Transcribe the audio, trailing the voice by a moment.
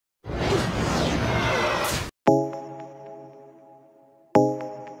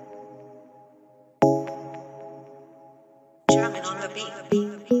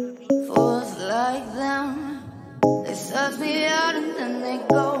Fools like them, they suck me out and then they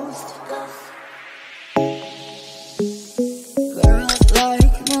ghost. Girls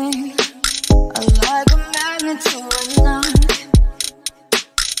like me are like a magnet to a knock.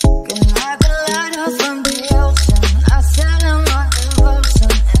 Can knock a lighter from the ocean. I sell them on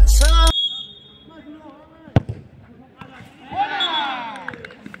devotion and so.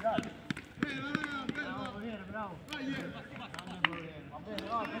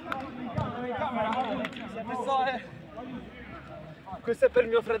 Questo è per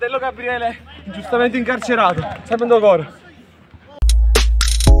mio fratello Gabriele, giustamente incarcerato, sapendo ancora.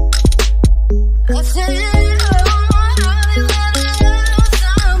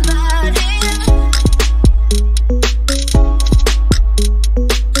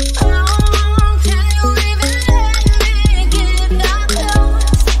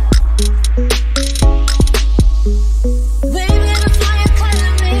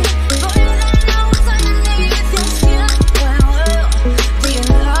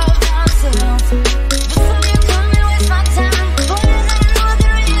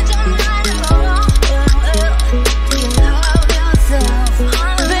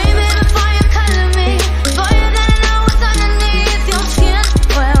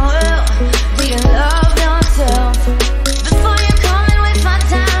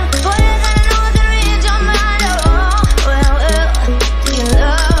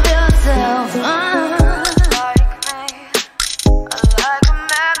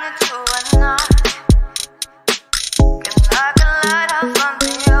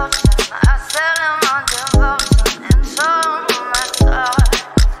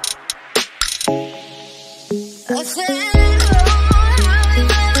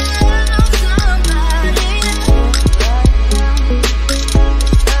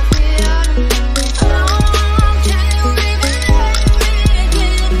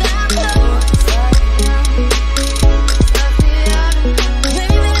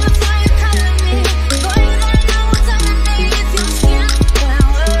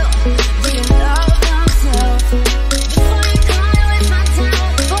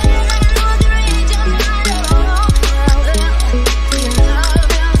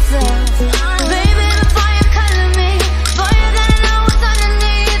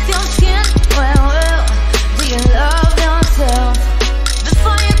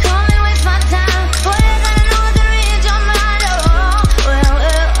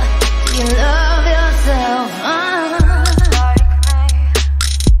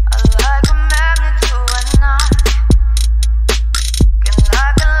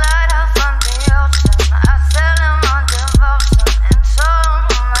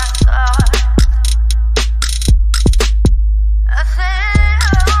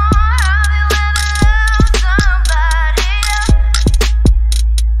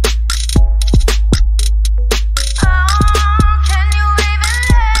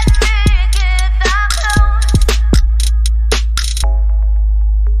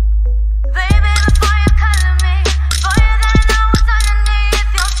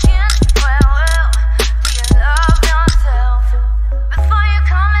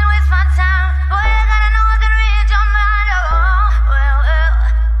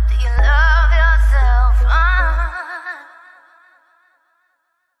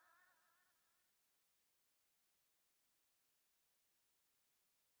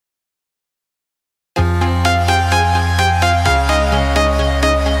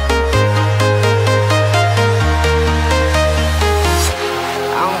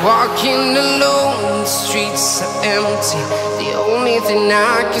 Walking alone, the streets are empty. The only thing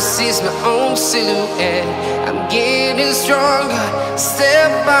I can see is my own silhouette. I'm getting stronger,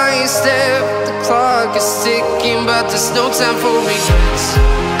 step by step. The clock is ticking, but there's no time for regrets.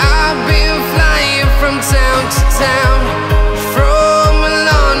 I've been flying from town to town.